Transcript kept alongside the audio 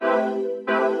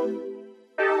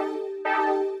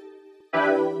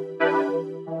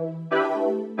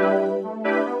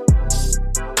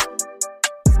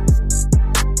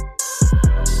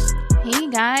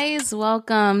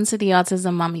Welcome to the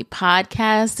Autism Mommy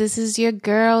Podcast. This is your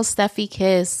girl, Steffi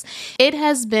Kiss. It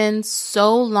has been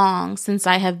so long since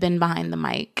I have been behind the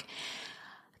mic.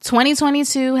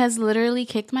 2022 has literally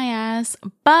kicked my ass,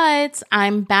 but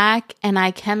I'm back and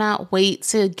I cannot wait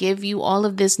to give you all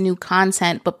of this new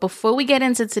content. But before we get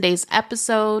into today's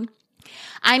episode,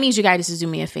 I need you guys to do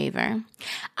me a favor.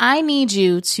 I need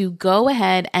you to go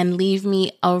ahead and leave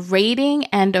me a rating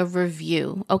and a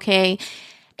review, okay?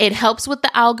 It helps with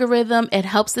the algorithm. It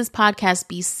helps this podcast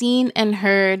be seen and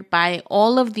heard by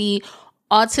all of the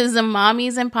autism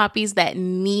mommies and poppies that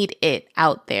need it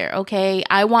out there, okay?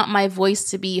 I want my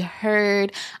voice to be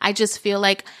heard. I just feel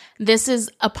like this is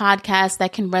a podcast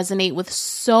that can resonate with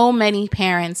so many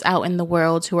parents out in the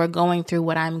world who are going through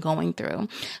what I'm going through.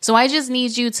 So I just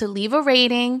need you to leave a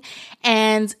rating,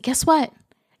 and guess what?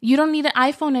 You don't need an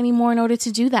iPhone anymore in order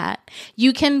to do that.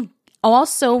 You can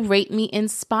also rate me in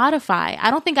Spotify.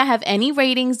 I don't think I have any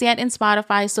ratings yet in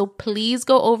Spotify, so please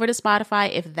go over to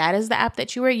Spotify if that is the app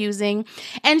that you are using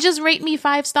and just rate me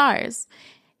 5 stars.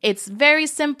 It's very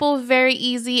simple, very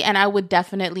easy, and I would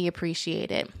definitely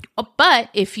appreciate it. But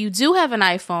if you do have an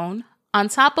iPhone, on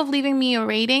top of leaving me a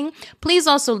rating, please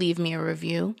also leave me a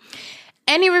review.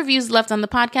 Any reviews left on the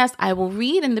podcast, I will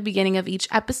read in the beginning of each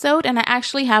episode, and I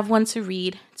actually have one to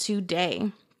read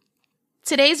today.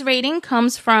 Today's rating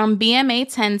comes from BMA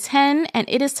 1010, and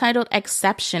it is titled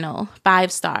Exceptional,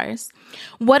 5 stars.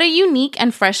 What a unique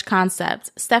and fresh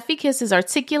concept. Steffi Kiss is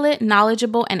articulate,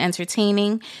 knowledgeable, and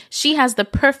entertaining. She has the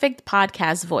perfect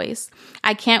podcast voice.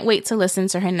 I can't wait to listen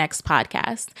to her next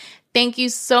podcast. Thank you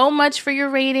so much for your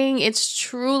rating. It's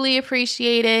truly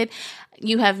appreciated.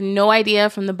 You have no idea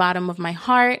from the bottom of my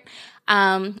heart.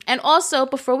 And also,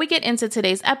 before we get into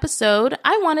today's episode,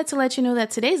 I wanted to let you know that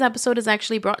today's episode is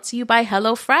actually brought to you by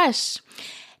HelloFresh.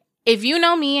 If you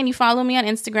know me and you follow me on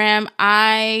Instagram,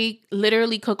 I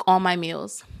literally cook all my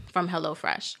meals from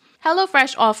HelloFresh.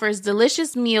 HelloFresh offers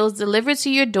delicious meals delivered to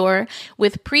your door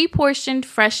with pre-portioned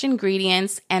fresh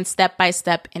ingredients and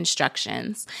step-by-step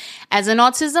instructions. As an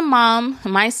autism mom,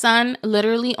 my son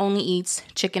literally only eats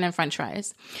chicken and french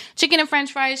fries. Chicken and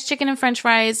french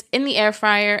fries in the air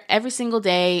fryer every single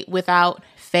day without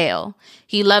fail.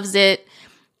 He loves it.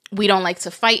 We don't like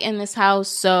to fight in this house,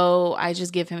 so I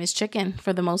just give him his chicken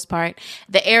for the most part.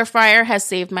 The air fryer has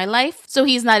saved my life, so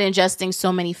he's not ingesting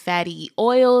so many fatty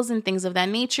oils and things of that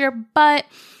nature, but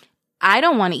I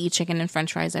don't want to eat chicken and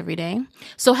french fries every day.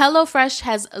 So HelloFresh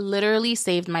has literally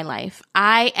saved my life.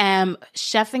 I am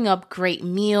chefing up great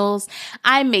meals.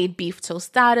 I made beef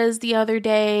tostadas the other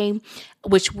day,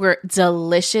 which were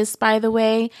delicious, by the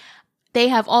way. They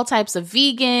have all types of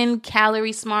vegan,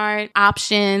 calorie smart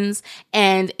options,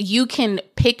 and you can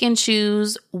pick and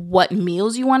choose what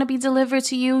meals you want to be delivered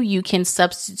to you. You can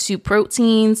substitute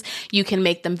proteins. You can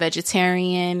make them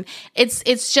vegetarian.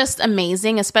 It's just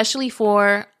amazing, especially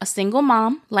for a single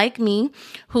mom like me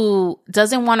who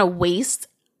doesn't want to waste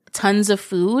tons of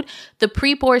food. The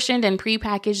pre-portioned and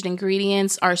pre-packaged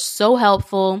ingredients are so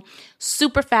helpful,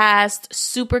 super fast,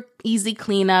 super easy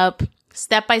cleanup.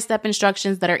 Step-by-step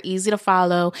instructions that are easy to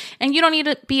follow, and you don't need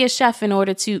to be a chef in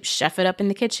order to chef it up in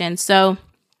the kitchen. So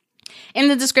in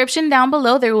the description down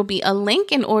below, there will be a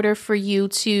link in order for you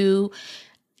to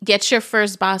get your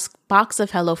first box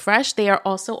of HelloFresh. They are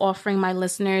also offering my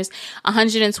listeners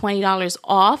 $120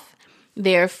 off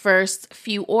their first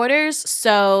few orders.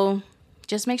 So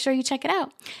just make sure you check it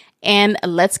out. And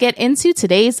let's get into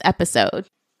today's episode.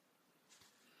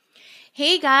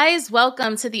 Hey guys,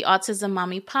 welcome to the Autism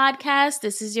Mommy Podcast.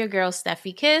 This is your girl,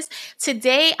 Steffi Kiss.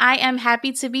 Today, I am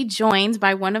happy to be joined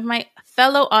by one of my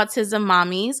fellow autism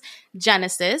mommies,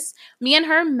 Genesis. Me and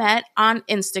her met on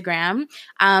Instagram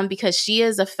because she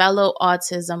is a fellow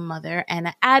autism mother and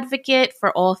an advocate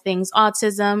for all things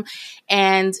autism.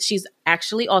 And she's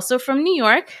actually also from New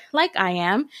York, like I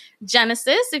am.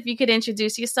 Genesis, if you could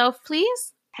introduce yourself,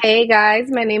 please. Hey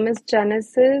guys, my name is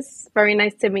Genesis. Very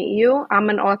nice to meet you. I'm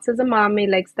an autism mommy,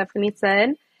 like Stephanie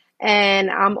said,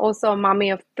 and I'm also a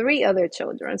mommy of 3 other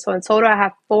children. So in total, I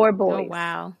have 4 boys. Oh,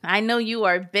 wow. I know you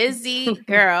are busy,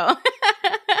 girl.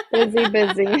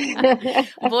 Busy.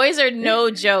 Boys are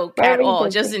no joke at all,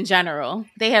 just in general.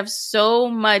 They have so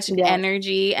much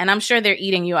energy, and I'm sure they're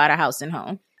eating you out of house and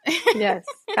home. Yes,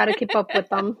 gotta keep up with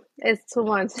them. It's too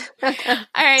much. All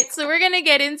right, so we're going to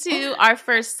get into our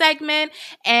first segment,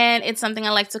 and it's something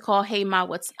I like to call Hey Ma,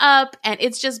 What's Up? And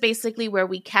it's just basically where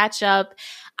we catch up.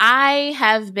 I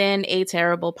have been a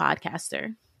terrible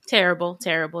podcaster. Terrible.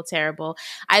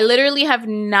 I literally have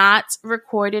not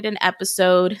recorded an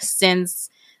episode since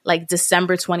like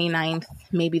December 29th,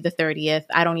 maybe the 30th.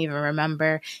 I don't even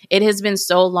remember. It has been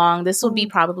so long. This will be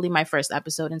probably my first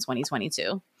episode in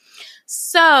 2022.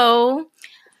 So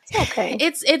It's okay.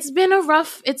 it's been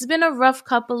a rough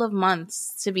couple of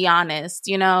months, to be honest.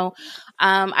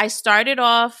 I started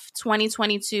off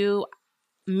 2022.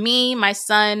 Me, my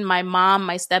son, my mom,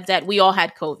 my stepdad, we all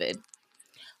had COVID.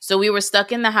 So we were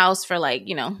stuck in the house for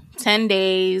 10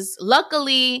 days.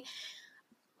 Luckily,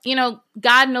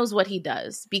 God knows what he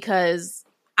does, because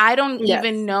I don't Yes.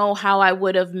 even know how I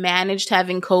would have managed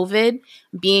having COVID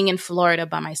being in Florida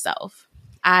by myself.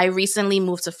 I recently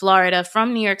moved to Florida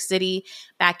from New York City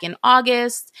back in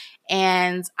August,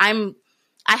 and I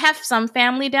have some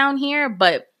family down here,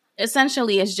 but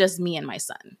essentially it's just me and my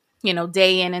son.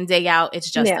 Day in and day out,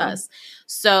 it's just Yeah. us.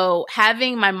 So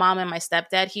having my mom and my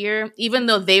stepdad here, even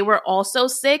though they were also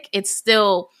sick, it's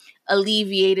still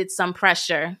alleviated some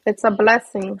pressure. It's a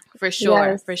blessing. For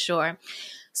sure, Yes. for sure.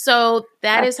 So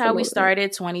that is how we Absolutely.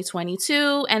 started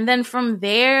 2022. And then from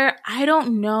there, I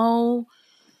don't know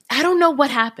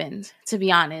what happened, to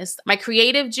be honest. My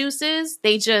creative juices,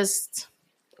 they just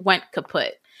went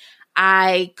kaput.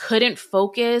 I couldn't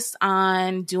focus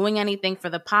on doing anything for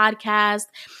the podcast.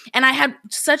 And I had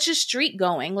such a streak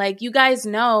going. Like, you guys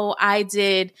know, I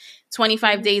did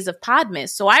 25 days of Podmas.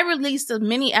 So I released a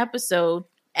mini episode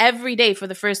every day for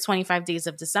the first 25 days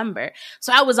of December.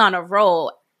 So I was on a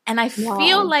roll. And I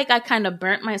feel like I kind of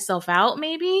burnt myself out,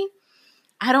 maybe.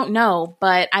 I don't know.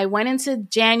 But I went into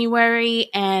January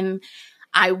and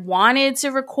I wanted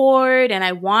to record and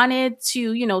I wanted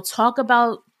to, talk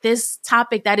about this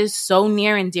topic that is so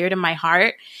near and dear to my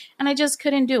heart. And I just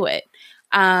couldn't do it.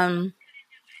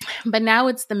 But now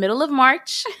it's the middle of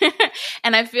March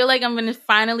and I feel like I'm going to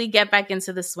finally get back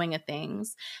into the swing of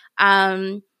things.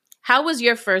 How was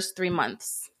your first 3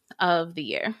 months of the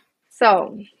year?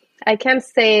 So I can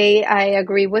say I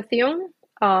agree with you.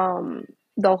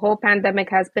 The whole pandemic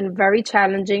has been very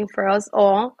challenging for us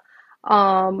all.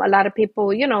 A lot of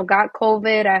people, got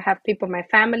COVID. I have people in my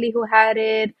family who had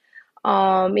it.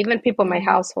 Even people in my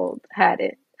household had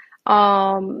it.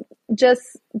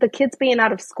 Just the kids being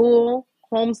out of school,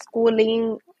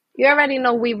 homeschooling. You already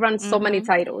know we run so many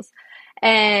titles.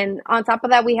 And on top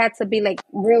of that, we had to be like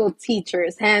real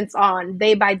teachers, hands on,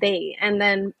 day by day. And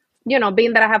then,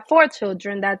 being that I have 4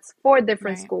 children, that's 4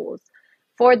 different schools,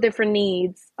 4 different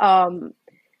needs.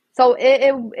 So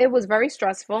it was very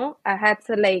stressful. I had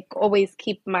to like always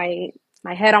keep my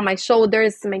head on my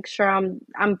shoulders to make sure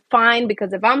I'm fine,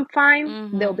 because if I'm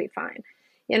fine, they'll be fine.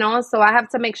 So I have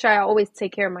to make sure I always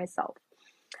take care of myself.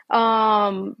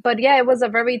 But yeah, it was a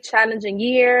very challenging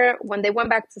year. When they went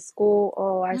back to school,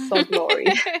 oh, I saw glory.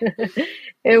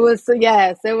 It was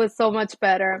so much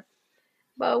better.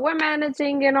 But we're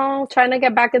managing, trying to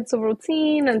get back into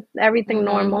routine and everything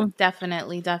normal.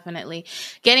 Definitely.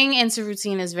 Getting into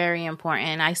routine is very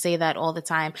important. I say that all the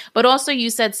time. But also,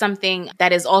 you said something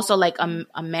that is also like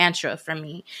a mantra for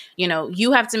me.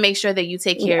 You have to make sure that you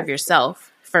take care of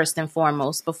yourself first and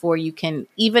foremost before you can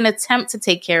even attempt to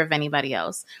take care of anybody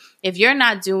else. If you're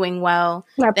not doing well,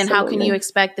 then how can you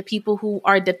expect the people who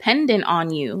are dependent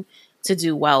on you to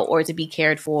do well or to be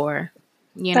cared for?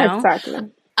 Exactly.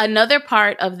 Another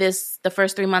part of this, the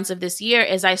first 3 months of this year,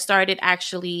 is I started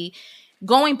actually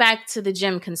going back to the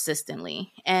gym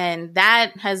consistently. And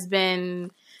that has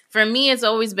been, for me, it's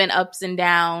always been ups and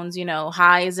downs,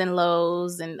 highs and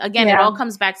lows. And again, it all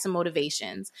comes back to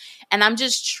motivations. And I'm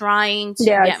just trying to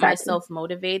get myself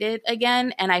motivated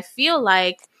again. And I feel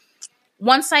like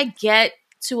once I get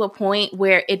to a point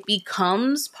where it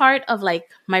becomes part of like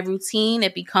my routine,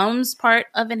 it becomes part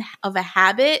of a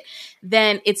habit,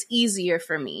 then it's easier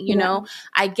for me.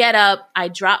 I get up, I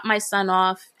drop my son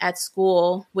off at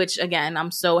school, which again, I'm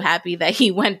so happy that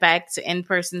he went back to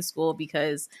in-person school,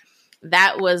 because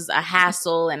that was a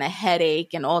hassle and a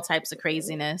headache and all types of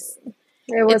craziness.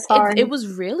 It was hard. It was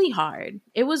really hard.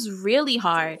 It was really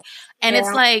hard. And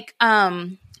it's like,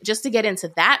 just to get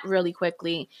into that really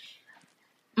quickly,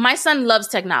 my son loves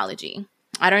technology.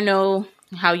 I don't know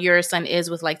how your son is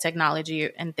with like technology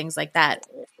and things like that.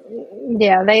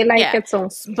 Yeah, they like it so.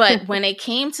 But when it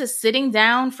came to sitting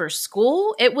down for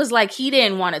school, it was like he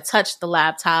didn't want to touch the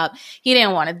laptop. He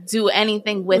didn't want to do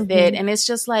anything with it. And it's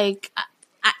just like,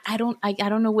 I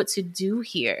don't know what to do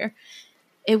here.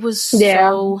 It was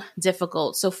so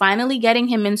difficult. So finally getting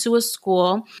him into a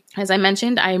school, as I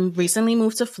mentioned, I recently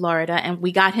moved to Florida and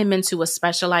we got him into a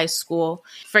specialized school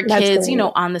for kids,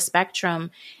 on the spectrum.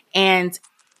 And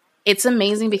it's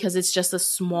amazing because it's just a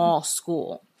small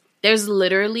school. There's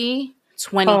literally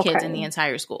 20 kids in the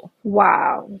entire school.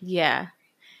 Wow. Yeah.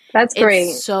 That's great.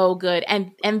 It's so good.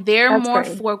 And they're more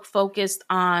focused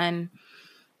on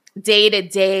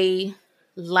day-to-day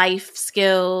life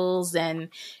skills and,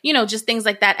 just things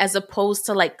like that, as opposed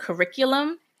to like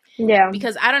curriculum. Yeah,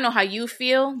 Because I don't know how you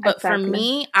feel, but for exactly.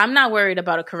 me, I'm not worried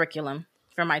about a curriculum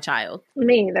for my child.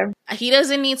 Me either. He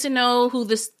doesn't need to know who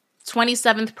the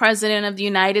 27th president of the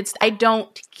United States. I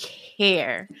don't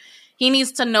care. He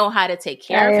needs to know how to take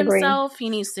care I of agree. himself. He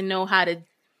needs to know How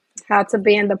to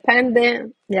be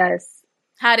independent. Yes,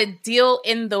 how to deal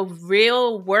in the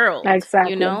real world, you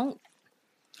exactly. know?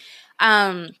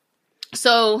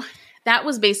 So that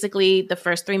was basically the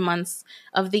first 3 months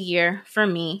of the year for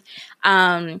me.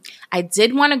 I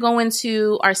did want to go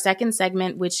into our second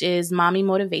segment, which is mommy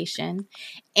motivation.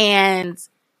 And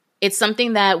it's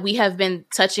something that we have been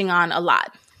touching on a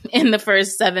lot in the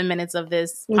first 7 minutes of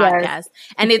this Yes. podcast.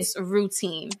 And it's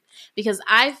routine. Because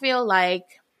I feel like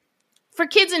for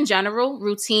kids in general,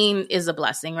 routine is a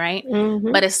blessing, right?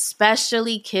 Mm-hmm. But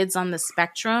especially kids on the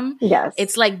spectrum, Yes.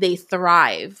 it's like they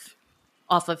thrive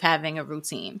off of having a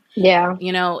routine. Yeah.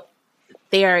 You know,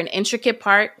 they are an intricate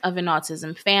part of an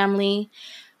autism family.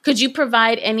 Could you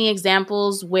provide any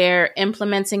examples where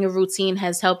implementing a routine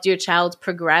has helped your child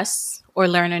progress or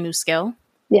learn a new skill?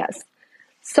 Yes.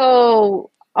 So,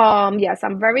 yes,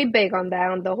 I'm very big on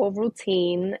that, on the whole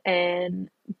routine and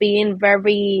being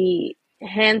very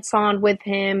hands-on with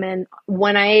him. And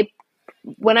when I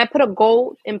put a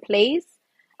goal in place,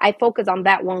 I focus on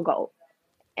that one goal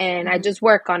and I just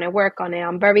work on it.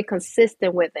 I'm very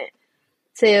consistent with it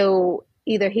till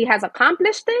either he has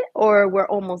accomplished it or we're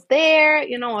almost there,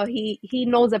 or he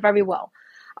knows it very well.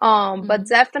 But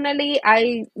definitely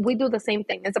we do the same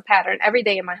thing. It's a pattern. Every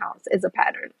day in my house is a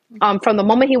pattern. From the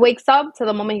moment he wakes up to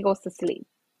the moment he goes to sleep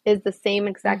is the same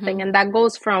exact thing. And that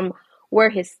goes from where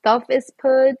his stuff is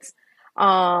put,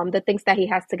 the things that he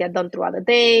has to get done throughout the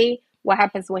day, what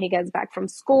happens when he gets back from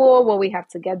school, what we have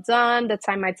to get done, the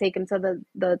time I take him to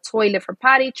the toilet for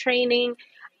potty training.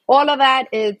 All of that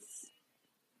is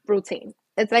routine.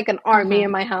 It's like an army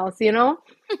in my house, and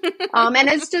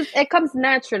it comes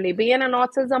naturally. Being an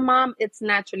autism mom, it's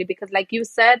naturally because, like you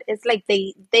said, it's like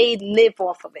they live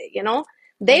off of it.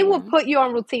 They will put you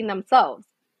on routine themselves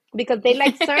because they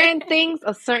like certain things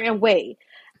a certain way.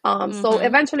 So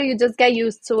eventually you just get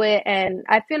used to it, and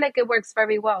I feel like it works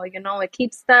very well. It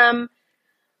keeps them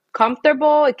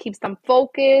comfortable, it keeps them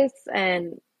focused,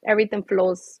 and everything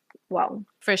flows well.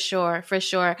 For sure. For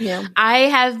sure. Yeah. I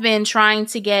have been trying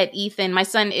to get Ethan. My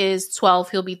son is 12.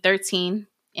 He'll be 13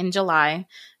 in July.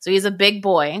 So he's a big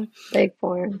boy. Big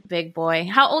boy. Big boy.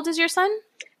 How old is your son?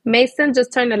 Mason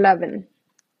just turned 11.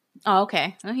 Oh,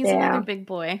 okay. Well, he's another big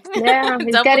boy. Yeah,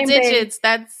 he's Double getting digits.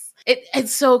 big.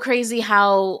 It's so crazy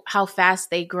how fast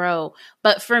they grow.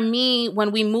 But for me,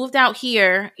 when we moved out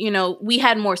here, we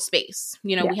had more space.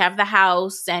 We have the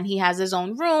house and he has his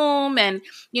own room and,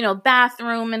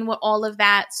 bathroom and all of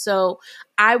that. So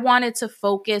I wanted to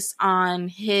focus on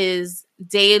his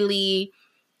daily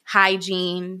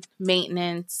hygiene,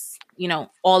 maintenance,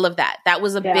 all of that. That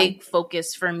was a big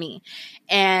focus for me.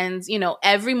 And,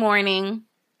 every morning,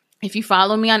 if you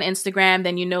follow me on Instagram,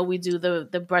 then we do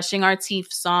the brushing our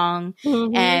teeth song.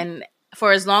 And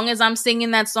for as long as I'm singing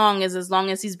that song is as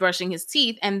long as he's brushing his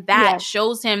teeth. And that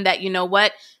shows him that,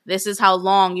 this is how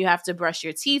long you have to brush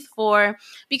your teeth for.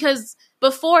 Because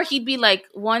before he'd be like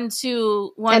 1,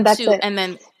 2, 1, 2, and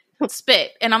then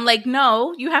spit. And I'm like,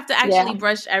 no, you have to actually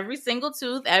brush every single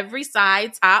tooth, every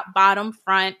side, top, bottom,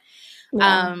 front.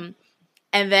 And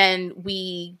then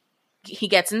he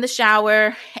gets in the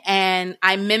shower and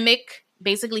I mimic,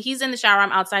 basically he's in the shower,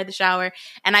 I'm outside the shower,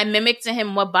 and I mimic to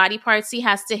him what body parts he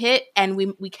has to hit, and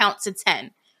we count to 10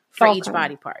 for each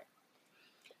body part.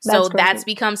 So that's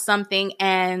become something.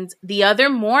 And the other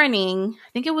morning, I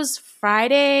think it was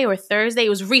Friday or Thursday, it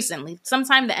was recently,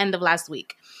 sometime the end of last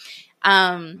week,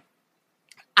 I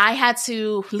had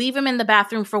to leave him in the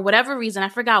bathroom for whatever reason. I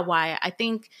forgot why. I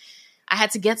think I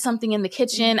had to get something in the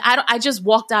kitchen. I just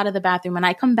walked out of the bathroom and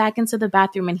I come back into the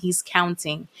bathroom and he's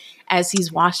counting as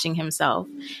he's washing himself.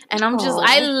 And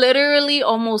I literally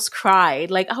almost cried.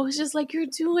 Like, I was just like, you're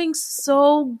doing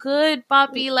so good,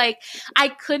 Papi. Like, I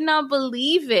could not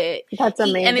believe it. That's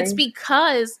amazing. And it's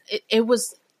because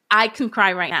I can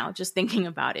cry right now just thinking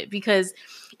about it because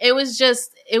it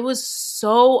was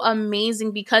so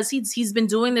amazing because he's been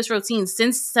doing this routine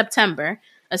since September,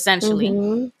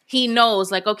 essentially. He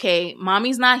knows, like, okay,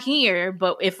 mommy's not here,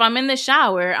 but if I'm in the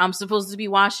shower, I'm supposed to be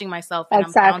washing myself, and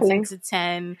I'm counting to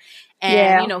 10.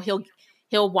 And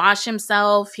he'll wash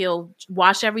himself, he'll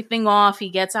wash everything off, he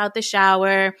gets out the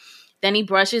shower, then he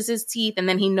brushes his teeth, and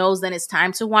then he knows then it's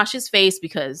time to wash his face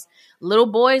because little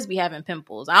boys be having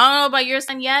pimples. I don't know about your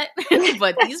son yet,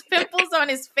 but these pimples on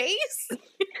his face.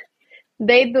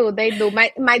 They do.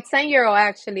 My 10-year-old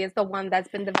actually is the one that's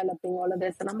been developing all of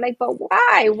this. And I'm like, but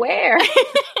why? Where?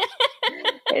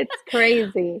 It's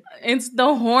crazy. It's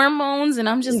the hormones, and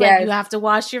I'm just like, you Yes. have to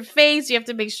wash your face, you have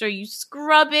to make sure you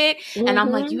scrub it, and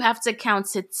I'm like, Mm-hmm. you have to count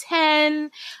to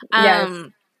 10. Yes.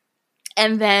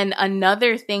 And then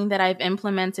another thing that I've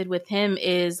implemented with him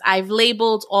is I've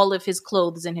labeled all of his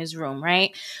clothes in his room,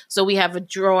 right? So we have a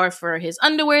drawer for his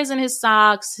underwears and his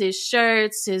socks, his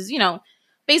shirts, his,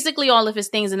 basically all of his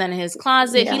things. And then in his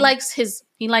closet, Yeah. he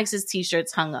likes his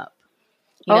t-shirts hung up.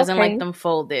 He doesn't like Okay. them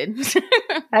folded.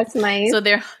 That's nice. So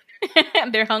they're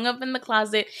hung up in the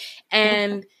closet,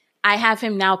 and I have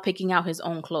him now picking out his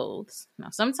own clothes. Now,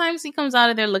 sometimes he comes out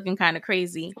of there looking kind of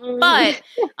crazy, but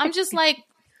I'm just like,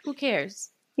 who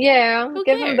cares? Yeah, Who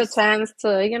give him the cares? chance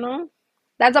to,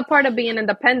 that's a part of being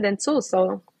independent too.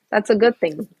 So that's a good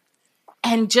thing.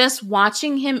 And just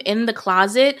watching him in the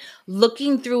closet,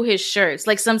 looking through his shirts.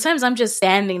 Like sometimes I'm just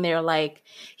standing there, like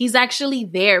he's actually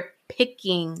there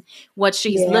picking what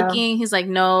she's Yeah. looking. He's like,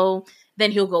 no.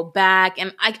 Then he'll go back.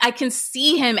 And I can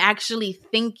see him actually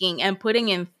thinking and putting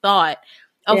in thought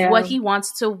of what Yeah. he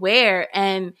wants to wear.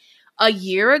 And a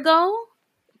year ago,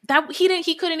 that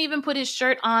he couldn't even put his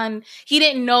shirt on. He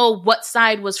didn't know what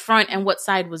side was front and what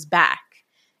side was back.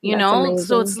 That's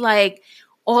So it's amazing. like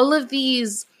all of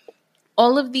these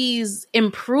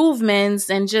improvements,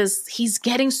 and just he's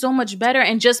getting so much better,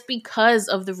 and just because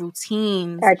of the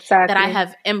routines that I Exactly.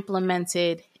 have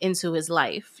implemented into his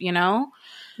life.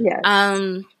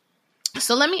 Yes.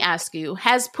 So let me ask you,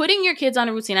 has putting your kids on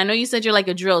a routine, I know you said you're like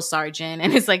a drill sergeant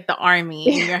and it's like the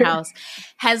army in your house,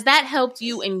 has that helped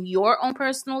you in your own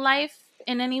personal life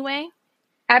in any way?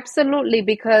 Absolutely,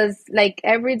 because like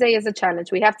every day is a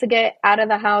challenge. We have to get out of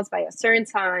the house by a certain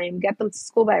time, get them to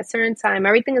school by a certain time.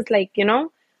 Everything is like.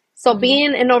 So Mm-hmm.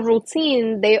 being in a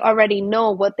routine, they already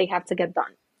know what they have to get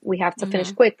done. We have to finish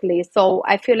Mm-hmm. quickly. So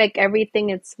I feel like everything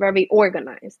is very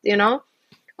organized.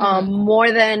 Mm-hmm.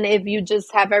 More than if you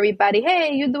just have everybody,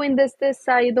 hey, you're doing this,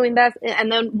 you're doing that,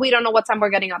 and then we don't know what time we're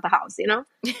getting out the house.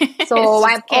 It's So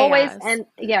I've just always, chaos. and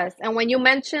yes, and when you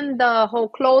mentioned the whole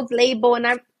clothes label,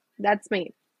 that's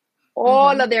me.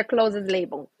 All Mm-hmm. of their clothes is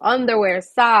labeled. Underwear,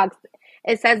 socks.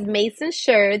 It says Mason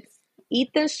shirts,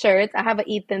 Ethan shirts. I have an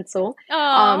Ethan too.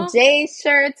 Oh. Jay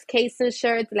shirts, Kason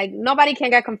shirts. Like nobody can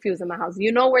get confused in my house.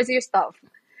 You know where's your stuff.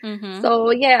 Mm-hmm.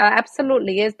 So yeah,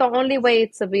 absolutely. It's the only way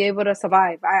to be able to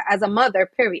survive as a mother,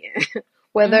 period.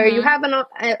 Whether you Mm-hmm.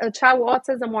 have a child with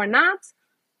autism or not,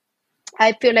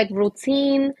 I feel like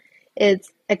routine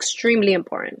is extremely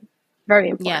important. Very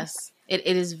important. Yes, it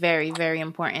is very, very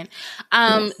important.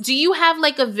 Yes. Do you have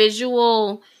like a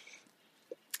visual?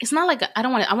 It's not like I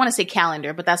want to say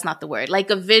calendar, but that's not the word.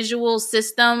 Like a visual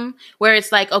system where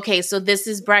it's like, okay, so this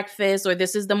is breakfast, or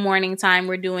this is the morning time.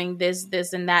 We're doing this,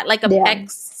 this, and that, like a Yeah. PEX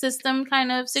system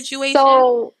kind of situation.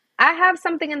 So I have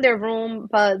something in their room,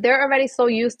 but they're already so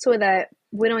used to it that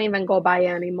we don't even go by it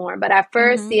anymore. But at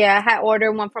first, Mm-hmm. yeah, I had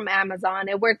ordered one from Amazon.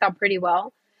 It worked out pretty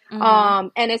well. Mm-hmm.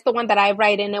 And it's the one that I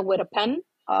write in it with a pen,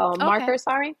 Okay. marker,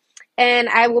 sorry. And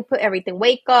I will put everything: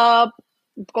 wake up,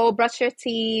 go brush your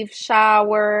teeth,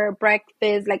 shower,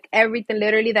 breakfast, like everything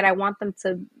literally that I want them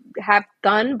to have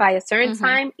done by a certain Mm-hmm.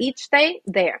 time each day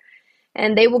there.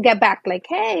 And they will get back like,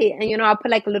 hey, and I'll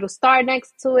put like a little star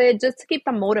next to it just to keep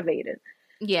them motivated.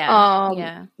 Yeah.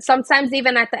 Yeah. Sometimes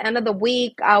even at the end of the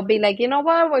week, I'll be like, you know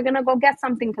what, we're gonna go get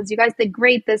something because you guys did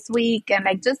great this week, and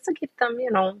like just to keep them,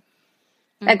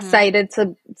 Mm-hmm. excited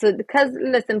to because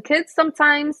listen, kids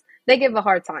sometimes they give a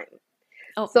hard time.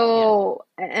 Oh, yeah. So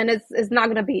and it's not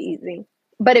gonna be easy.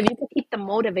 But if you can keep them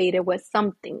motivated with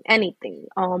something, anything,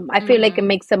 I feel like it Mm-hmm.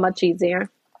 makes it much easier.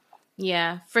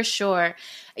 Yeah, for sure.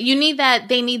 They need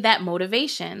that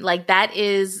motivation. Like that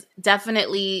is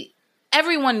definitely,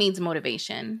 everyone needs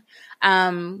motivation.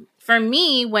 For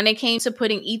me, when it came to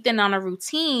putting Ethan on a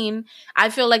routine,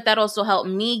 I feel like that also helped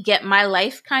me get my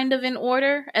life kind of in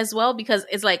order as well, because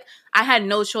it's like I had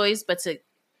no choice but to,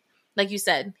 like you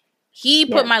said, he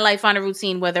put Yes. my life on a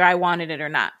routine whether I wanted it or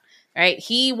not. Right?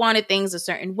 He wanted things a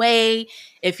certain way.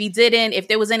 If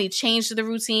there was any change to the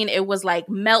routine, it was like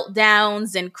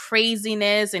meltdowns and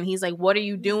craziness. And he's like, what are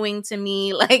you doing to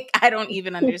me? Like, I don't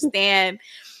even understand.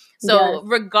 Yes. So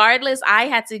regardless, I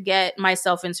had to get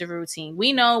myself into routine.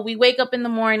 We know we wake up in the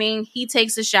morning, he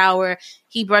takes a shower,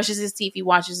 he brushes his teeth, he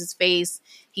washes his face,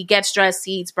 he gets dressed,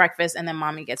 he eats breakfast, and then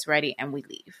mommy gets ready and we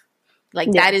leave. Like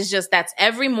Yes. that's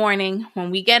every morning when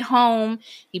we get home,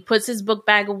 he puts his book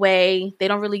bag away. They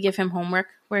don't really give him homework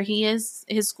where he is.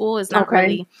 His school is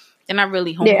Okay. they're not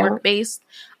really Yeah. homework based.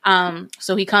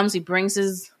 So he comes, he puts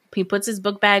his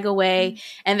book bag away,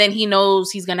 and then he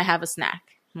knows he's going to have a snack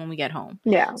when we get home.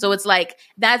 Yeah. So it's like,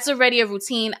 that's already a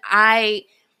routine. And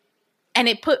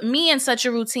it put me in such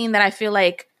a routine that I feel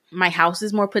like my house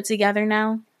is more put together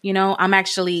now. You know, I'm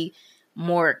actually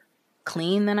more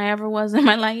clean than I ever was in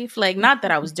my life. Like, not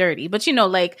that I was dirty, but you know,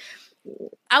 like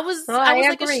I was No, I I was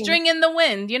like a agree. string in the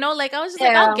wind, you know, like I was just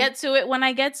like, I'll Yeah. get to it when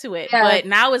I get to it. Yes. But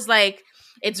now it's like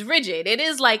it's rigid. It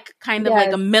is like kind of like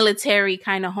Yes. a military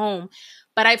kind of home.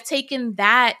 But I've taken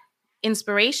that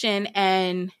inspiration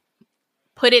and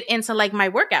put it into like my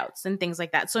workouts and things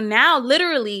like that. So now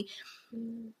literally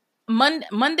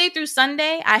Monday through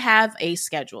Sunday, I have a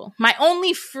schedule. My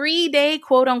only free day,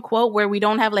 quote unquote, where we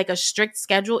don't have like a strict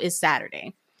schedule is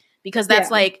Saturday. Because that's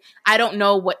Yeah. like, I don't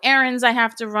know what errands I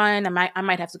have to run. I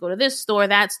might have to go to this store,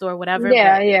 that store, whatever.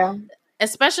 Yeah, But yeah.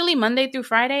 especially Monday through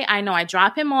Friday, I know I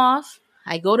drop him off.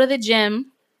 I go to the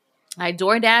gym. I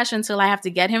DoorDash until I have to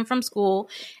get him from school.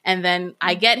 And then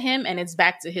I get him and it's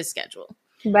back to his schedule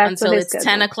Back to until his it's 10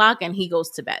 schedule. o'clock and he goes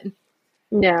to bed.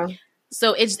 Yeah.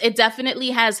 So it definitely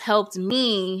has helped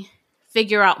me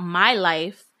figure out my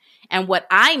life and what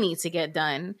I need to get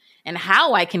done and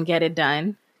how I can get it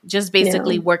done. Just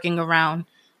basically Yeah. working around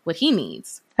what he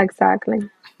needs. Exactly.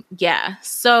 Yeah.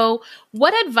 So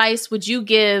what advice would you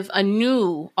give a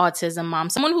new autism mom,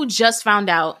 someone who just found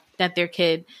out that their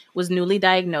kid was newly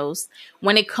diagnosed,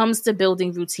 when it comes to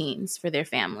building routines for their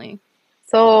family?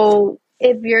 So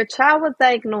if your child was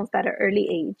diagnosed at an early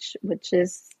age, which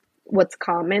is what's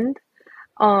common,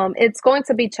 it's going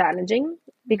to be challenging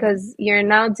because you're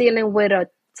now dealing with a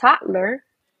toddler,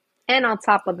 and on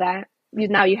top of that, you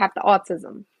have the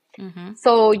autism. Mm-hmm.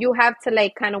 So you have to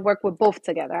like kind of work with both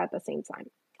together at the same time.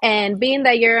 And being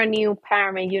that you're a new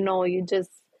parent, you know, you just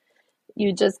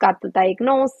got the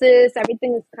diagnosis,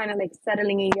 everything is kind of like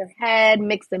settling in your head,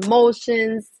 mixed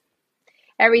emotions,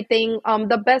 everything.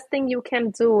 The best thing you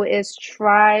can do is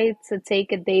try to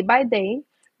take it day by day,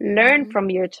 learn Mm-hmm. from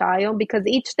your child, because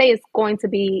each day is going to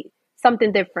be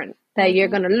something different that you're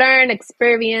Mm-hmm. going to learn,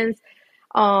 experience.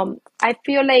 I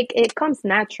feel like it comes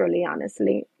naturally,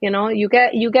 honestly. You know, you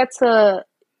get to,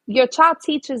 your child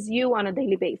teaches you on a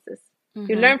daily basis. You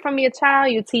Mm-hmm. learn from your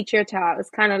child, you teach your child. It's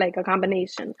kind of like a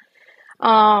combination.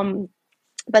 Um,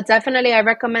 but definitely, I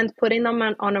recommend putting them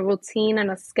on a routine and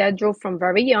a schedule from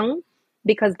very young,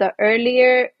 because the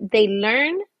earlier they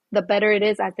learn, the better it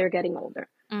is as they're getting older.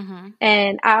 Mm-hmm.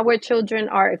 And our children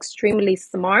are extremely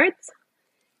smart.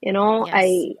 You know,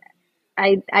 Yes.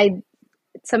 I,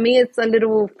 to me, it's a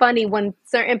little funny when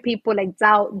certain people like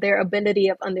doubt their ability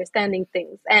of understanding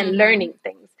things and Mm-hmm. learning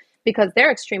things, because they're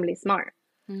extremely smart.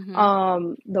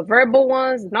 Mm-hmm. The verbal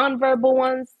ones, non-verbal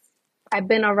ones. I've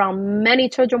been around many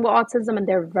children with autism and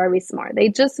they're very smart. They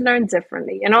just learn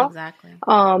differently, you know? Exactly.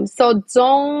 So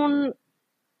don't,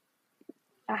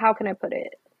 how can I put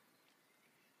it?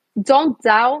 Don't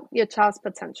doubt your child's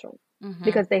potential, Mm-hmm.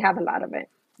 because they have a lot of it.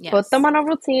 Yes. Put them on a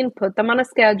routine, put them on a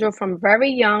schedule from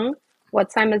very young. What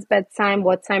time is bedtime?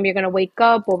 What time you're going to wake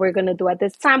up? What we're going to do at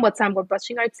this time? What time we're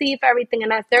brushing our teeth? Everything.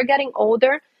 And as they're getting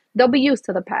older, they'll be used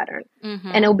to the pattern, Mm-hmm.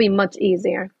 and it'll be much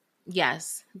easier.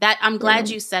 Yes, that I'm glad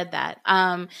you said that.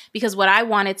 Because what I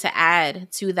wanted to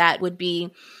add to that would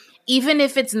be, even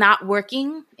if it's not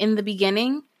working in the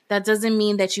beginning, that doesn't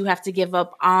mean that you have to give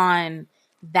up on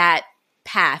that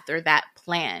path or that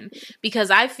plan. Because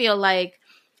I feel like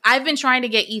I've been trying to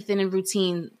get Ethan in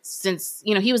routine since,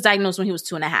 you know, he was diagnosed when he was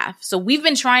 2.5. So we've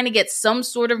been trying to get some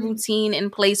sort of routine in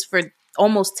place for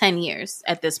almost 10 years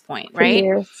at this point, For right?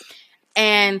 years.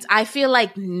 And I feel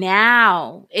like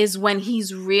now is when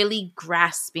he's really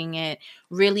grasping it,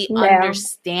 really Yeah.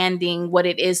 understanding what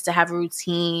it is to have a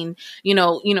routine, you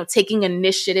know, taking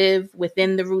initiative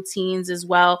within the routines as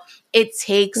well. It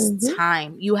takes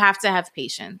time. You have to have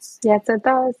patience. Yes, it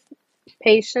does.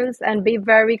 Patience and be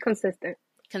very consistent.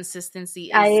 Consistency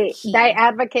is I key.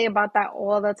 advocate about that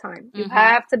all the time. You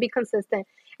have to be consistent.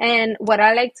 And what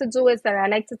I like to do is that I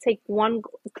like to take one,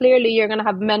 clearly you're going to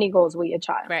have many goals with your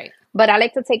child. Right. But I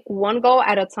like to take one goal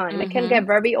at a time. It can get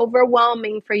very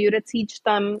overwhelming for you to teach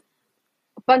them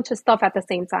a bunch of stuff at the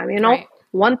same time, you know? Right.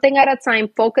 One thing at a time,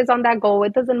 focus on that goal.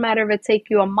 It doesn't matter if it takes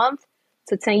you a month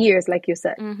to 10 years, like you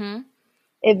said. Mm-hmm.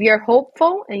 If you're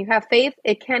hopeful and you have faith,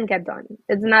 it can get done.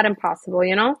 It's not impossible,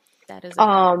 you know? That is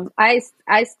a fact.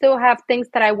 I still have things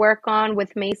that I work on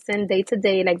with Mason day to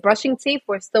day, like brushing teeth.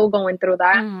 We're still going through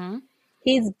that. Mm-hmm.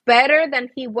 He's better than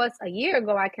he was a year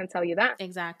ago. I can tell you that.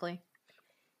 Exactly.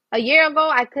 A year ago,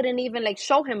 I couldn't even like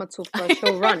show him a toothbrush.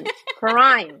 He'll run,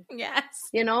 crying. Yes.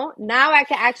 You know, now I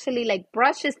can actually like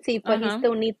brush his teeth, but he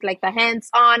still needs like the hands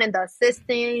on and the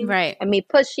assisting, Right. and me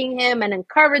pushing him and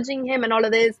encouraging him and all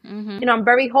of this. Mm-hmm. You know, I'm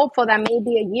very hopeful that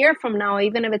maybe a year from now,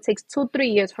 even if it takes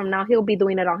 2-3 years from now, he'll be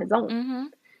doing it on his own. Mm-hmm.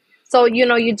 So, you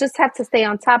know, you just have to stay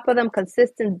on top of them,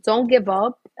 consistent. Don't give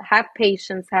up. Have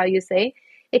patience, how you say.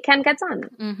 it can get done.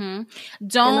 Mm-hmm.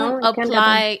 Don't It can get done.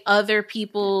 apply other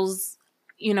people's,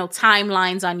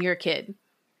 timelines on your kid.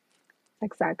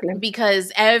 Exactly.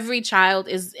 Because every child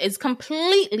is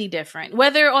completely different,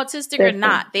 whether autistic or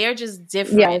not. They're just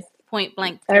different. Yes. Point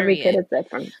blank, Every kid period. is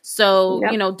different. So,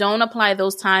 Yep. Don't apply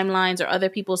those timelines or other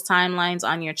people's timelines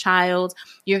on your child.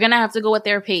 You're going to have to go at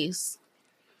their pace.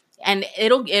 And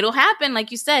it'll happen.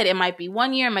 Like you said, it might be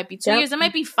 1 year, it might be 2 years, it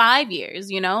might be 5 years,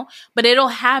 but it'll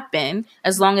happen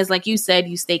as long as, like you said,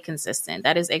 you stay consistent.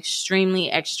 That is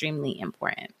extremely, extremely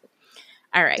important.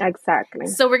 All right. Exactly.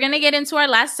 So we're going to get into our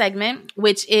last segment,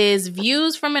 which is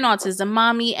Views from an Autism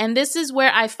Mommy. And this is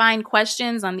where I find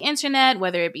questions on the internet,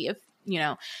 whether it be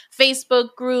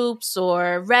Facebook groups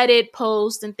or Reddit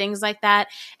posts and things like that.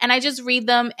 And I just read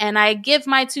them and I give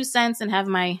my 2 cents and have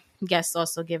my guests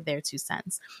also give their 2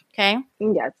 cents. Okay?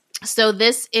 Yes. So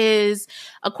this is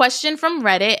a question from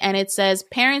Reddit and it says,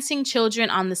 parenting children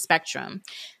on the spectrum.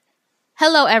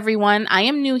 Hello, everyone. I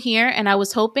am new here and I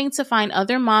was hoping to find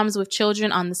other moms with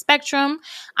children on the spectrum.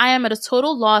 I am at a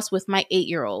total loss with my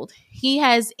 8-year-old. He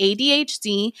has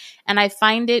ADHD and I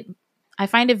find it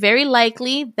very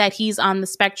likely that he's on the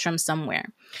spectrum somewhere.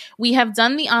 We have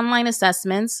done the online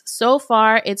assessments. So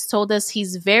far, it's told us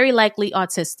he's very likely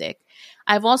autistic.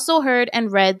 I've also heard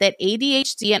and read that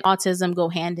ADHD and autism go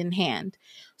hand in hand.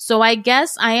 So I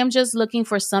guess I am just looking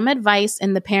for some advice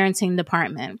in the parenting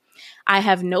department. I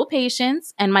have no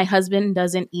patience and my husband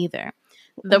doesn't either.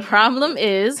 The problem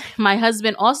is my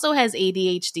husband also has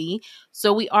ADHD,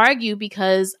 so we argue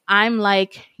because I'm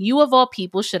like, you of all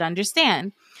people should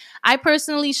understand. I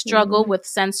personally struggle with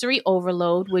sensory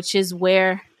overload, which is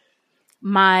where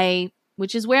my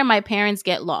parents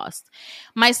get lost.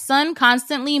 My son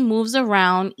constantly moves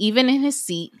around, even in his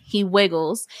seat. He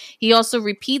wiggles. He also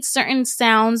repeats certain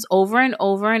sounds over and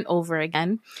over and over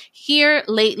again. Here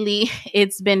lately,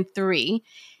 it's been 3.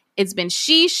 It's been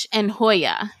sheesh and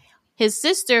Hoya. His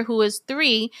sister, who is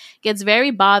 3, gets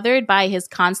very bothered by his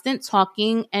constant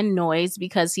talking and noise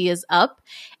because he is up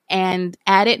and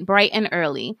at it bright and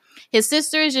early. His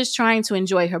sister is just trying to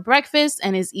enjoy her breakfast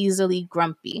and is easily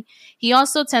grumpy. He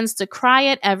also tends to cry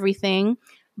at everything,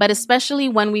 but especially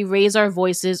when we raise our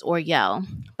voices or yell.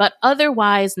 But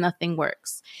otherwise, nothing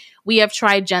works. We have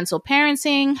tried gentle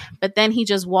parenting, but then he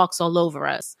just walks all over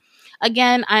us.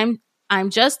 Again, I'm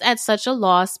just at such a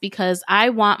loss because I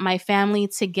want my family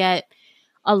to get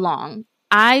along.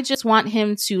 I just want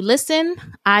him to listen.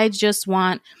 I just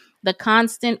want the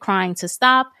constant crying to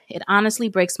stop. It honestly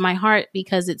breaks my heart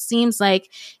because it seems like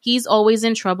he's always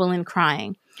in trouble and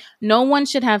crying. No one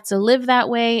should have to live that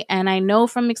way, and I know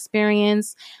from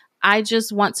experience, I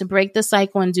just want to break the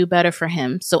cycle and do better for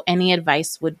him. So any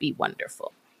advice would be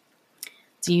wonderful.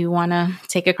 Do you want to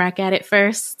take a crack at it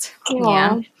first?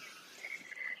 Aww.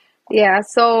 Yeah,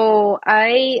 so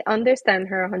I understand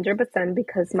her 100%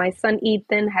 because my son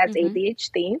Ethan has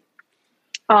ADHD,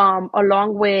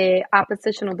 along with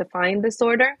oppositional defiant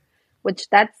disorder, which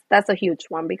that's a huge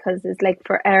one because it's like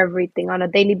for everything on a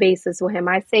daily basis with him.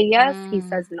 I say yes, he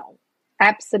says no,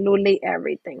 absolutely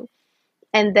everything.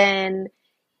 And then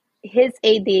his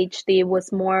ADHD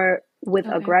was more with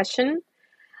aggression.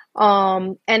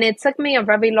 And it took me a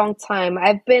very long time.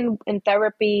 I've been in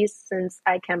therapy since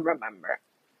I can remember.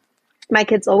 My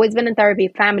kid's always been in therapy,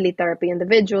 family therapy,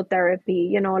 individual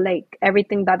therapy, like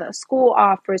everything that the school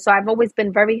offers. So I've always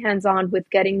been very hands-on with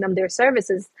getting them their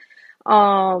services.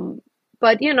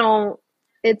 But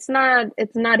it's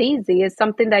not easy. It's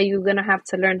something that you're gonna have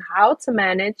to learn how to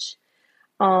manage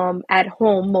at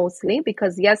home mostly,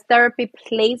 because yes, therapy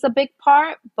plays a big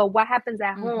part, but what happens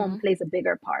at home plays a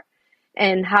bigger part,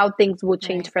 and how things will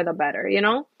change for the better,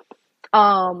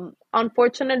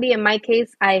 Unfortunately, in my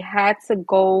case, I had to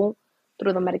go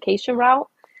through the medication route.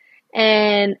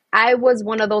 And I was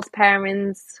one of those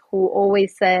parents who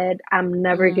always said, I'm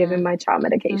never giving my child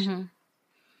medication.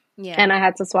 Yeah. And I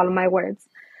had to swallow my words.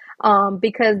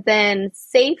 Because then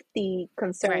safety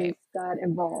concerns got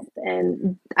involved.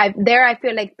 And I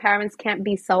feel like parents can't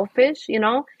be selfish,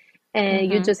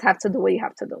 and you just have to do what you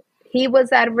have to do. He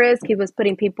was at risk. He was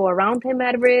putting people around him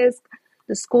at risk.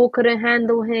 The school couldn't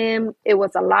handle him. It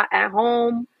was a lot at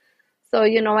home. So,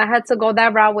 I had to go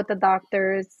that route with the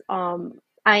doctors.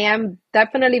 I am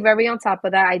definitely very on top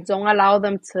of that. I don't allow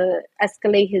them to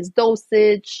escalate his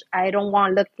dosage. I don't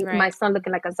want my son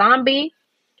looking like a zombie.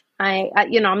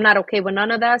 I'm not okay with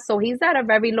none of that. So he's at a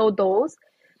very low dose,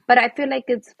 but I feel like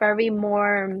it's very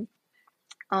more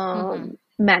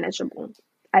manageable.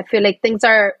 I feel like things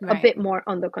are a bit more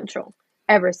under control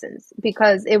ever since,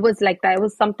 because it was like that. It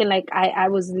was something like I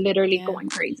was literally going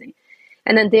crazy.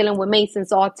 And then dealing with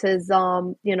Mason's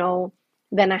autism,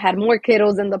 Then I had more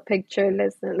kiddos in the picture.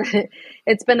 Listen,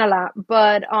 it's been a lot.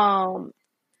 But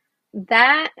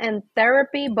that and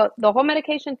therapy, but the whole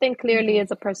medication thing clearly is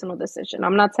a personal decision.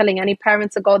 I'm not telling any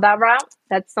parent to go that route.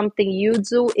 That's something you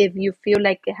do if you feel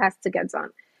like it has to get done.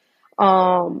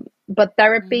 But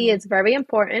therapy Mm-hmm. is very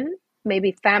important.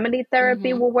 Maybe family therapy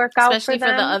Mm-hmm. will work out for Especially for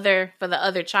the them.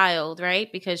 other child, right?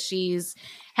 Because she's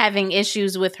having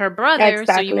issues with her brother,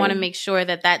 so you want to Exactly. make sure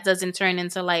that that doesn't turn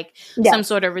into like some Yes.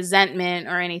 sort of resentment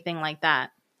or anything like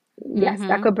that. Yes, that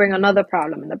Mm-hmm. could bring Mm-hmm. another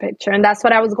problem in the picture. And that's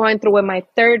what I was going through with my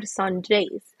third son,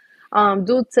 Jace.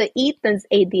 Due to Ethan's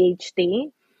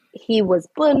ADHD, he was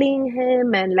bullying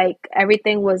him and like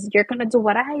everything was, you're going to do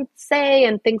what I say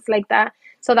and things like that.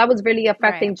 So that was really Right.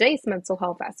 affecting Jace's mental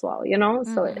health as well, you know?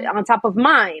 So Mm-hmm. on top of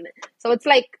mine. So it's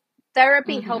like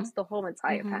therapy Mm-hmm. helps the whole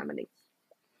entire Mm-hmm. family.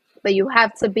 But you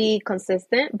have to be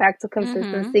consistent, back to Mm-hmm.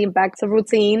 consistency, back to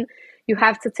routine. You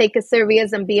have to take it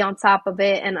serious and be on top of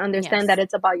it and understand that Yes.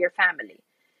 it's about your family,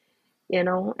 you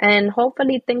know, and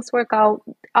hopefully things work out.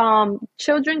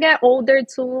 Children get older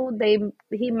too.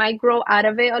 He might grow out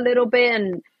of it a little bit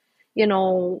and,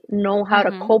 know how to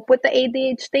Mm-hmm. cope with the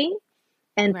ADHD,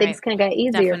 and things Right. can get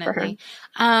easier for her. Definitely.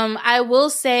 I will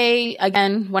say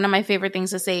again, one of my favorite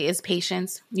things to say is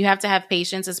patience. You have to have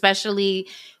patience, especially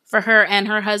for her and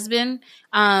her husband.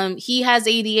 He has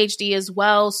ADHD as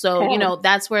well. So, Yeah.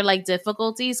 that's where like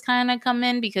difficulties kind of come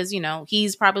in because,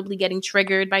 he's probably getting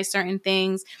triggered by certain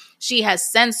things. She has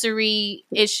sensory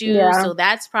issues. Yeah. So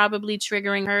that's probably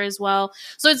triggering her as well.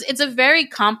 So it's a very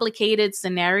complicated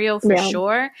scenario for Yeah.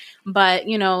 sure. But,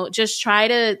 just try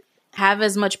to have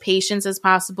as much patience as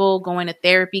possible. Going to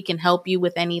therapy can help you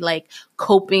with any like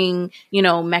coping,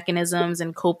 mechanisms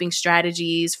and coping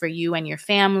strategies for you and your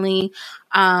family.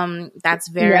 That's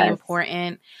very Yes.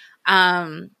 important.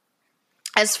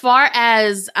 As far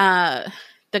as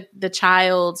the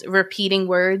child repeating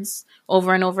words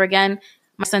over and over again,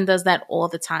 my son does that all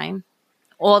the time.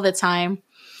 All the time.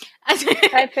 I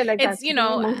feel like It's, that's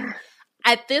normal.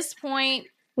 at this point,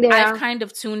 I've Yeah. kind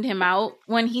of tuned him out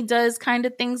when he does kind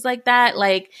of things like that.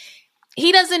 Like,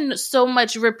 he doesn't so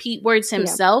much repeat words Yeah.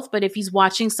 himself, but if he's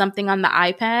watching something on the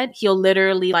iPad, he'll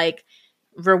literally like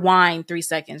rewind 3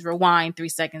 seconds, rewind 3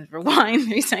 seconds, rewind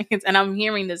 3 seconds. And I'm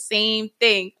hearing the same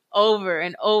thing over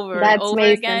and over and That's over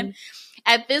again. Mason.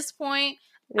 At this point,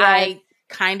 Yes.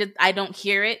 I don't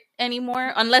hear it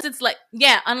anymore unless it's like,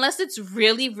 unless it's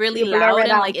really really You blur loud it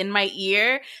and out. like in my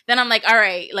ear, then I'm like, all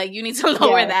right, like you need to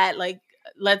lower Yes. that, like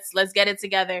let's get it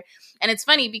together. And it's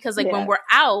funny because like when Yes. we're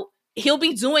out, he'll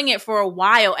be doing it for a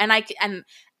while and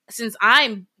since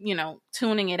I'm,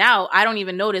 tuning it out, I don't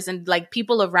even notice, and like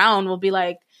people around will be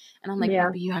like, and I'm like, Yeah.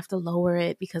 Puppy, you have to lower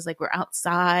it because like we're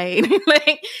outside.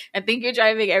 Like, I think you're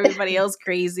driving everybody else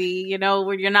crazy,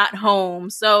 where you're not home.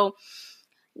 So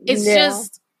it's Yeah.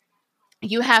 just,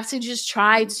 you have to just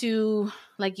try to,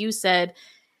 like you said,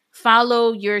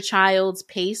 follow your child's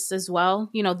pace as well.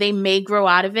 They may grow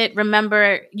out of it.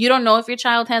 Remember, you don't know if your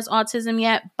child has autism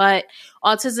yet, but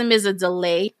autism is a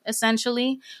delay essentially.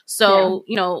 Yeah. So,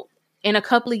 in a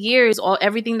couple of years,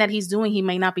 everything that he's doing, he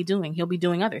may not be doing. He'll be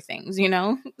doing other things,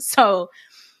 So,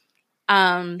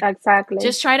 Exactly.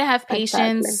 just try to have Exactly.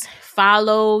 patience,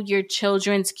 follow your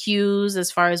children's cues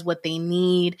as far as what they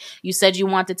need. You said you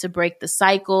wanted to break the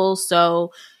cycle.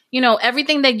 So,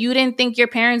 everything that you didn't think your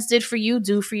parents did for you,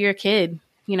 do for your kid.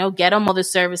 Get him all the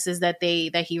services that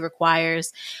he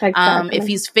requires. If Exactly.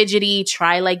 he's fidgety,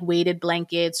 try like weighted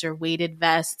blankets or weighted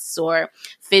vests or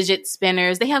fidget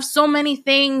spinners. They have so many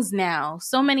things now,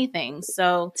 so many things.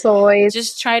 So Toys.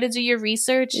 just try to do your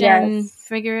research and Yes.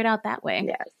 figure it out that way.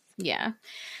 Yes. Yeah.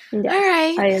 All Yes.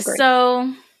 right. I agree.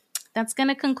 So that's going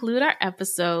to conclude our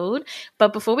episode.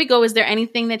 But before we go, is there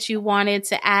anything that you wanted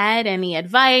to add? Any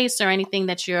advice or anything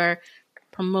that you're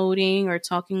promoting or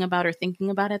talking about or thinking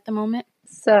about at the moment?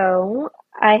 So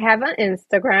I have an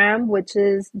Instagram, which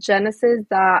is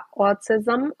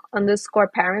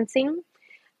genesis.autism_parenting.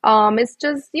 It's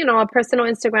just, a personal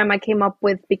Instagram I came up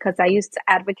with because I used to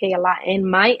advocate a lot in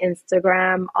my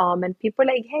Instagram. And people are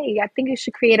like, hey, I think you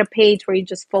should create a page where you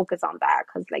just focus on that.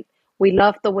 Cause like, we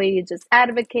love the way you just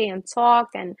advocate and talk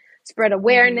and spread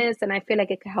awareness. And I feel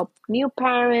like it can help new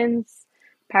parents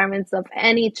of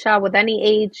any child with any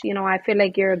age. I feel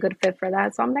like you're a good fit for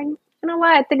that. So I'm like, you know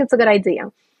what? I think it's a good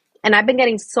idea. And I've been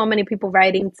getting so many people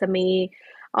writing to me.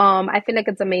 I feel like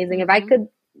it's amazing. Mm-hmm.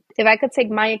 If I could take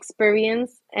my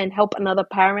experience and help another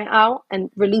parent out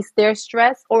and release their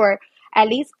stress, or at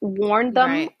least warn them,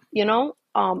 Right.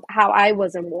 how I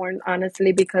wasn't warned,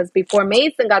 honestly, because before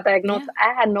Mason got diagnosed, Yeah.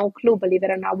 I had no clue, believe it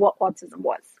or not, what autism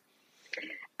was.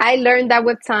 I learned that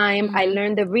with time. I Mm-hmm.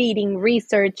 learned the reading,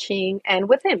 researching, and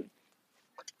with him.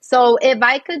 So if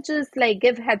I could just like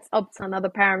give heads up to another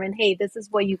parent, hey, this is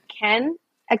what you can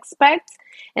expect,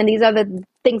 and these are the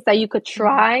things that you could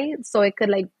try, so it could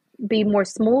like be more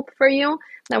smooth for you,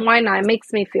 then why not? It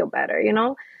makes me feel better, you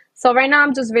know? So right now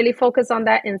I'm just really focused on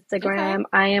that Okay. Instagram.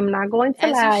 I am not going to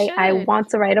As you lie. I should. want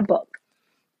to write a book.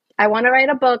 I want to write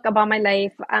a book about my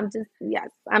life. I'm just,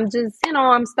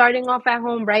 I'm starting off at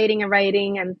home writing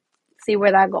and see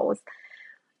where that goes.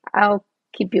 I'll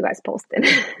keep you guys posted.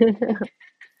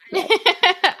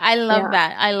 I love Yeah.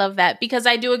 that. I love that because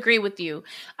I do agree with you.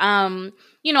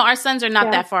 Our sons are not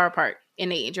Yeah. that far apart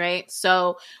in age, right?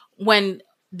 So when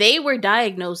they were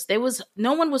diagnosed,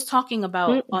 no one was talking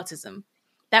about Mm-mm. autism.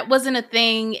 That wasn't a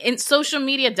thing in social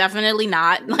media. Definitely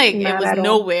not. Like it Not was at all.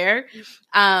 nowhere.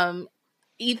 Um,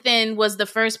 Ethan was the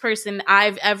first person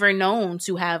I've ever known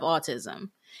to have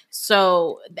autism.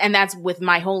 So, and that's with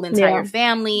my whole entire Yeah.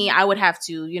 family. I would have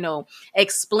to,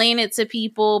 explain it to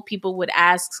people. People would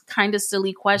ask kind of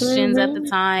silly questions at the Mm-hmm.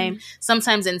 time,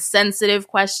 sometimes insensitive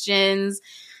questions.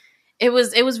 It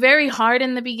was very hard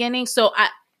in the beginning. So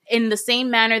in the same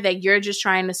manner that you're just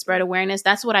trying to spread awareness,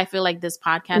 that's what I feel like this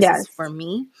podcast is Yes. for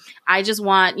me. I just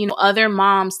want, other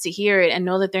moms to hear it and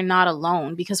know that they're not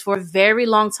alone, because for a very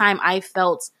long time I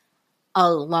felt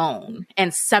alone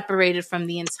and separated from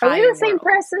the Are we entire the same world.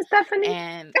 person, Stephanie?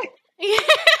 And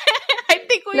I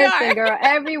think we Listen, are. girl,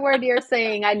 every word you're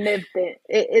saying, I lived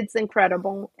it's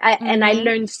incredible. And I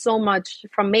learned so much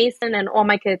from Mason and all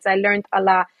my kids. I learned a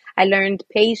lot. I learned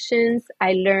patience.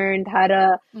 I learned how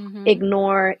to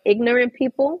ignore ignorant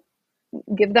people,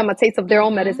 give them a taste of their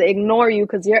own medicine, ignore you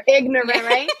because you're ignorant,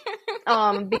 right?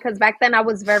 Because back then I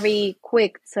was very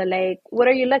quick to like, what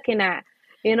are you looking at?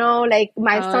 Like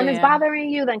my son is bothering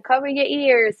you, then cover your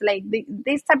ears, like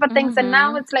these type of things. And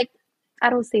now it's like, I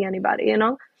don't see anybody,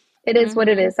 It is what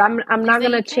it is. I'm not You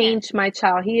gonna can't. change my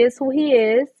child. He is who he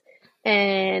is,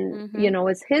 and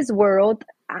it's his world.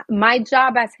 My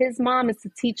job as his mom is to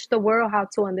teach the world how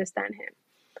to understand him.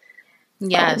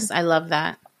 Yes, I love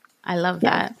that. I love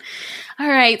Yeah. that. All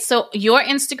right. So your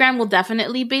Instagram will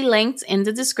definitely be linked in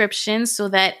the description so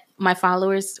that my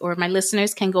followers or my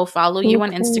listeners can go follow you on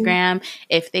Okay. Instagram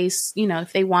if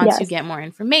they want to Yes. get more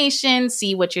information,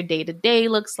 see what your day-to-day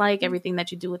looks like, everything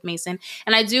that you do with Mason.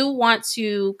 And I do want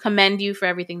to commend you for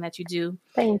everything that you do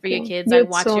Thank for your you. kids. I You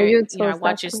watch too. your, You too, I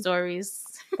watch your Stephanie. stories.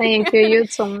 Thank you. You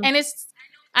too. And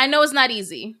I know it's not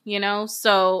easy,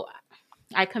 so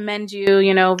I commend you,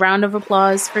 round of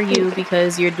applause for you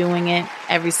because you're doing it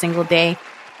every single day.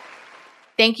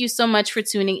 Thank you so much for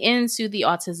tuning in to the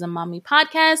Autism Mommy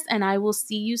podcast, and I will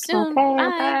see you soon. Okay.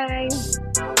 Bye.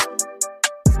 Bye.